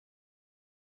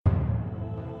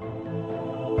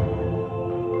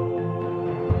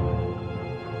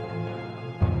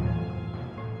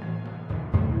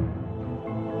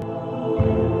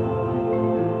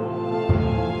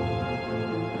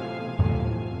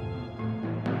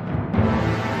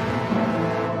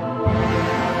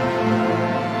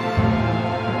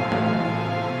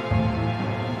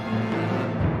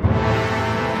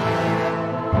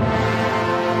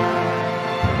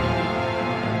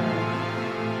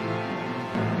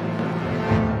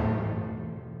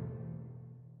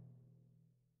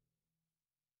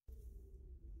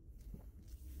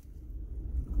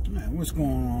What's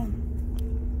going on,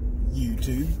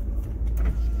 YouTube?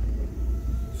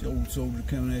 It's the old soldier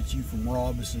coming at you from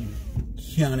Robinson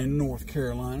County, North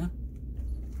Carolina.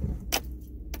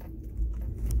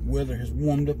 Weather has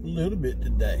warmed up a little bit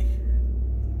today,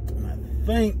 and I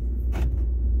think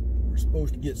we're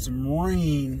supposed to get some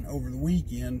rain over the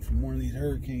weekend from one of these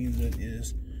hurricanes that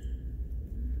is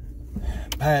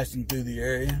passing through the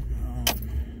area,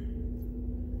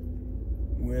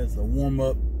 with a warm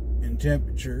up in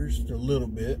temperatures a little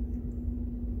bit,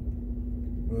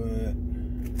 but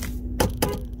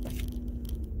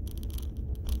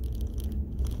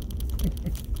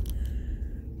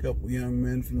a couple young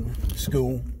men from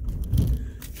school.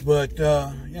 But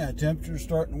yeah, temperatures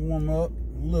starting to warm up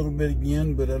a little bit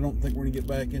again, but I don't think we're gonna get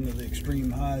back into the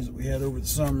extreme highs that we had over the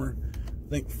summer. I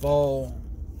think fall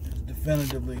is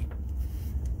definitively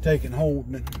taking hold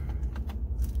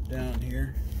down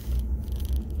here.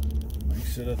 Like I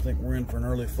said, I think we're in for an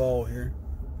early fall here.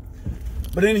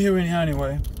 But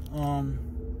anyway, so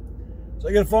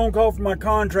I got a phone call from my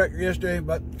contractor yesterday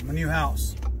about my new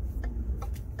house.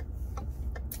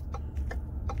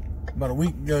 About a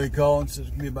week ago, he called and said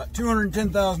it's going to be about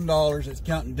 $210,000. That's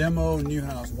counting demo and new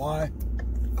house. Why?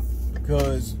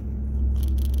 Because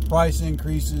price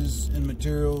increases in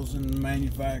materials and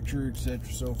manufacture, etc.,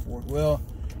 so forth. Well,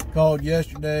 he called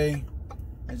yesterday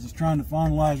as he's trying to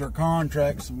finalize our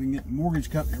contract so we can get the mortgage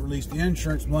company to release the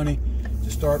insurance money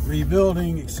to start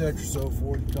rebuilding, etc., so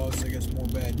forth. Because I guess more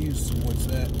bad news. So what's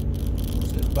that?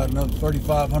 It's about another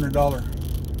 $3,500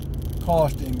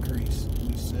 cost increase.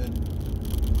 He said,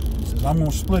 I'm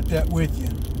going to split that with you.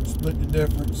 Split the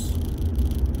difference.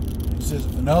 He says,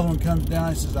 if another one comes down,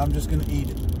 he says, I'm just going to eat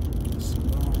it. I said,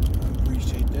 well, I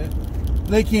appreciate that.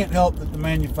 They can't help that the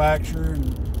manufacturer and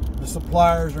the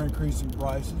suppliers are increasing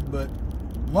prices, but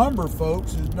lumber,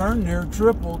 folks, is darn near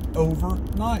tripled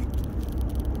overnight.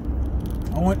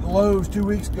 I went to Lowe's 2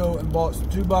 weeks ago and bought some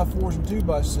 2x4s and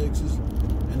 2x6s,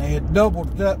 and they had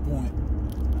doubled at that point.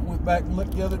 I went back and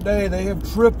looked the other day, they have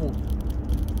tripled.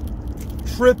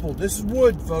 Tripled. This is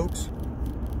wood, folks.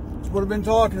 That's what I've been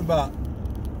talking about.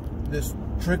 This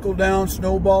trickle down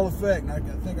snowball effect. And I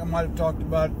think I might have talked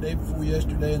about it the day before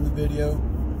yesterday in the video.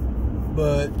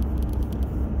 But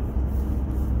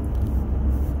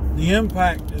the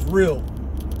impact is real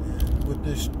with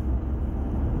this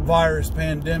virus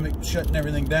pandemic shutting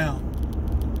everything down.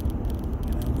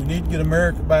 You know, we need to get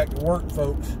America back to work,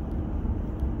 folks.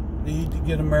 Need to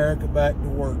get America back to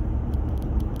work.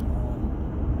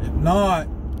 If not,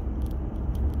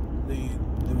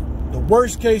 the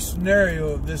worst case scenario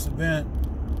of this event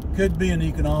could be an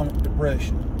economic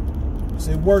depression. It's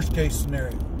a worst case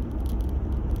scenario.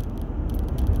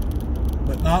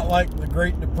 But not like the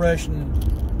Great Depression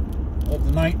of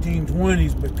the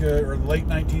 1920s, because, or the late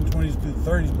 1920s through the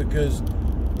 30s, because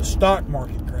the stock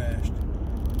market crashed.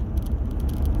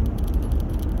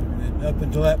 And up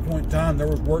until that point in time, there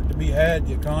was work to be had.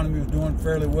 The economy was doing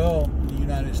fairly well in the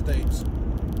United States.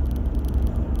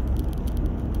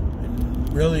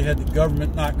 Really, had the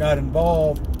government not got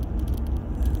involved,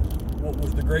 what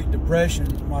was the Great Depression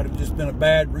might have just been a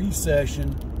bad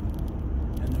recession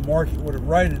and the market would have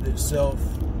righted itself.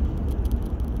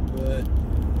 But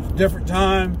it's a different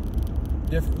time,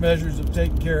 different measures of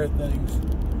taking care of things.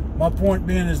 My point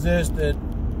being is this, that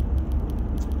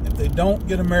if they don't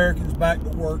get Americans back to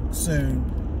work soon,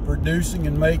 producing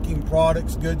and making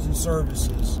products, goods, and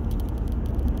services,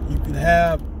 you can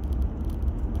have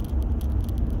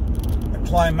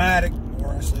climatic,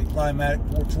 or I say climatic,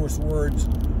 poor choice of words,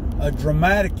 a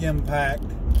dramatic impact,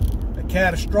 a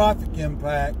catastrophic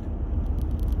impact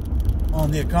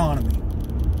on the economy.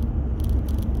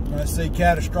 When I say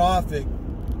catastrophic,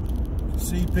 you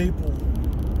see people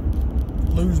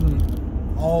losing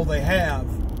all they have,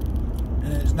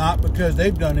 and it's not because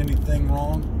they've done anything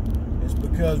wrong. It's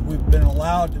because we've been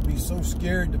allowed to be so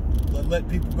scared to let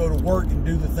people go to work and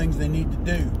do the things they need to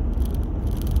do.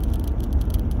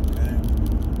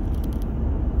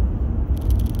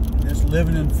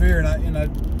 Living in fear, and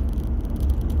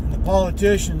the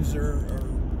politicians are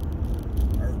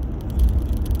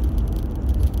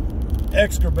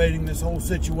excavating this whole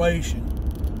situation.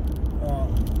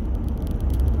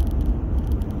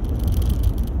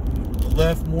 The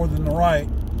left more than the right,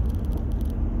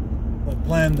 but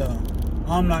playing the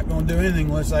I'm not going to do anything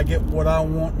unless I get what I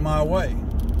want my way.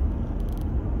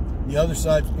 The other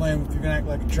side's playing, if you're going to act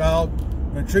like a child,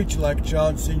 I'm going to treat you like a child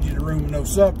and send you to a room with no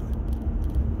supper.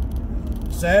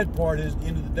 Sad part is, at the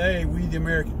end of the day, we the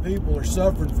American people are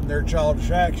suffering from their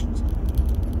childish actions.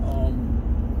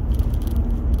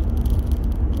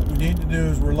 What we need to do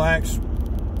is relax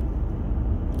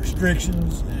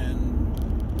restrictions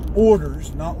and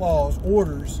orders, not laws,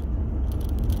 orders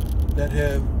that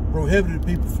have prohibited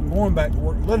people from going back to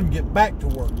work. Let them get back to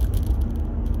work.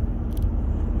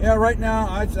 Yeah, right now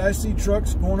I see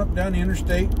trucks going up down the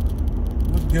interstate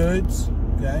with goods,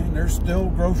 okay, and there's still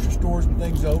grocery stores and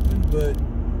things open, but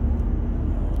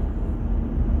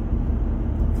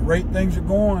the rate things are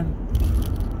going,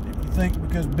 if you think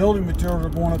because building materials are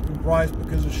going up in price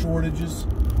because of shortages,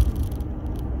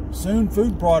 soon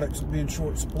food products will be in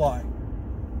short supply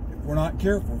if we're not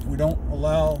careful, if we don't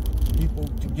allow people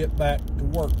to get back to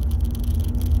work.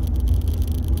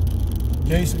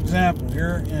 Case example,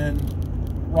 here in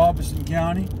Robeson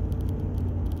County,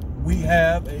 we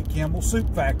have a Campbell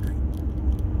soup factory.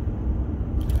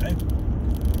 Okay?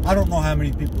 I don't know how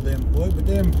many people they employ, but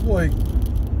they employ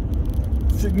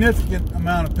a significant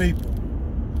amount of people.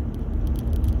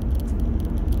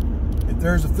 If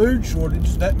there's a food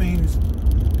shortage, that means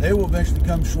they will eventually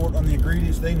come short on the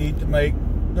ingredients they need to make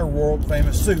their world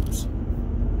famous soups.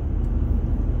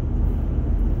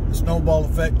 The snowball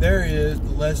effect there is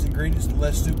the less ingredients, the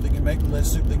less soup they can make, the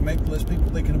less soup they can make, the less people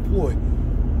they can employ.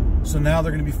 So now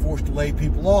they're going to be forced to lay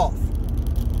people off.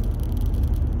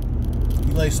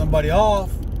 You lay somebody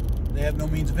off, they have no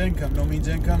means of income, no means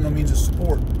of income, no means of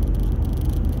support.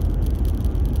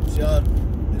 See how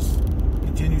this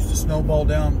continues to snowball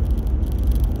down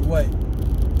the way.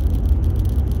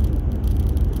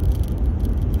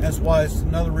 That's why it's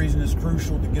another reason it's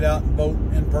crucial to get out and vote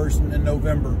in person in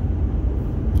November.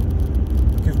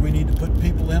 Because we need to put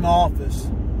people in office,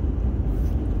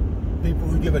 people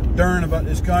who give a darn about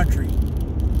this country,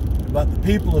 about the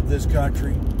people of this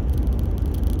country,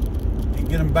 and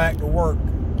get them back to work.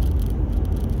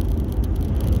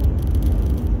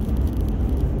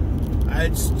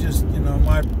 It's just, you know, I'm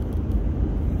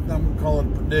going to call it a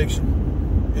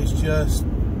prediction. It's just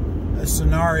a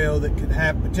scenario that could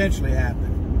potentially happen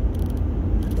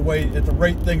at the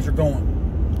rate things are going.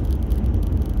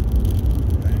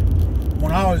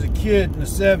 When I was a kid in the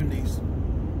 70s,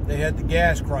 they had the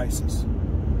gas crisis.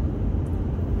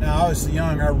 Now, I was so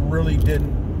young, I really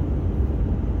didn't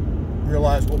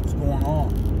realize what was going on.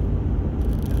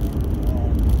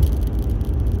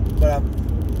 But I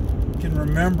can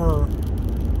remember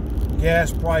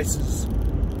gas prices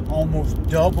almost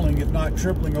doubling, if not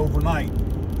tripling, overnight.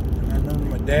 And I remember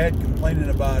my dad complaining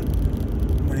about it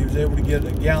when he was able to get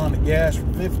a gallon of gas for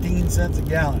 15 cents a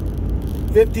gallon.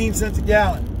 15 cents a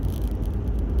gallon.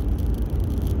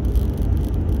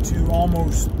 To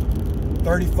almost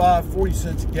 35, 40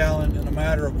 cents a gallon in a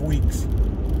matter of weeks.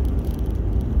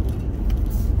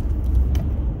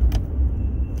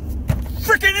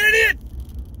 Freaking idiot!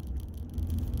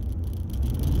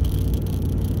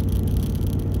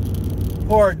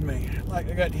 Pardon me, like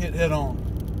I got hit head on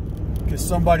because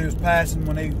somebody was passing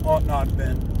when they ought not have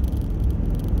been.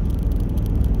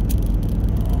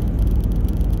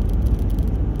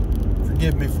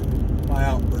 Forgive me for my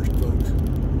outburst, folks.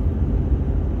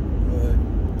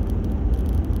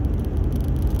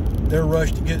 Their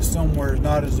rush to get somewhere is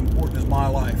not as important as my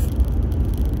life.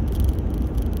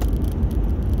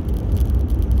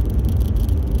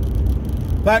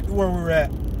 Back to where we were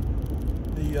at.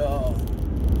 The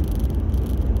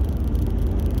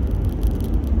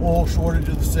oil shortage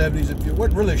of the 70s. It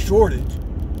wasn't really a shortage.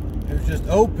 It was just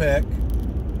OPEC,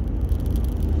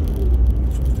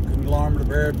 which was the conglomerate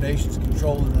of Arab nations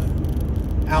controlling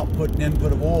the output and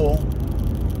input of oil,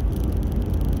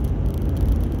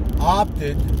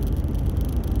 opted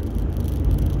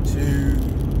to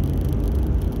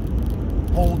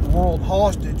hold the world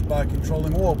hostage by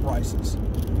controlling oil prices.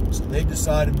 So they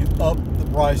decided to up the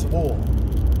price of oil.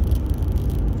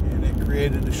 And it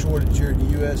created a shortage here in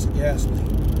the U.S. of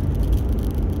gasoline.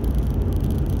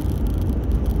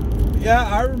 Yeah,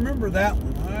 I remember that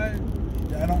one.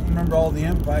 I don't remember all the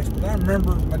impacts, but I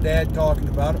remember my dad talking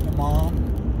about it, my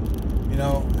mom, you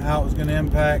know, how it was going to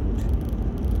impact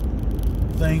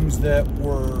things that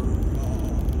were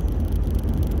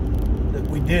that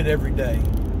we did every day.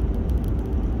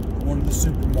 Going to the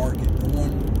supermarket,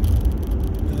 going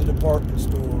to the department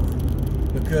store,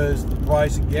 because the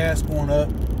price of gas going up.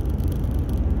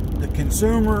 The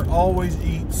consumer always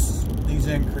eats these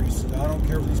increases. I don't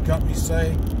care what these companies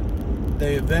say.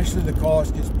 Eventually the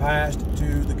cost gets passed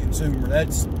to the consumer.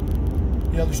 That's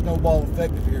the other snowball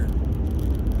effect of here.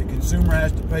 The consumer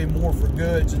has to pay more for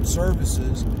goods and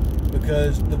services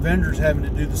because the vendor's having to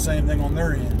do the same thing on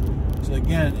their end. So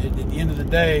again, at the end of the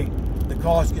day, the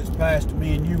cost gets passed to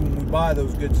me and you when we buy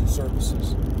those goods and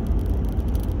services.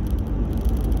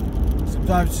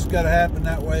 Sometimes it's just got to happen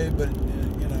that way, but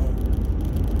you know,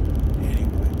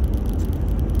 anyway.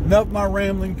 Enough of my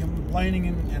rambling, complaining,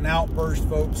 and outbursts,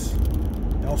 folks.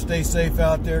 Y'all stay safe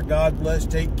out there. God bless.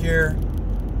 Take care.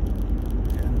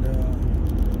 And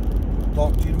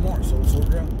talk to you tomorrow.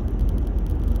 Soldier out.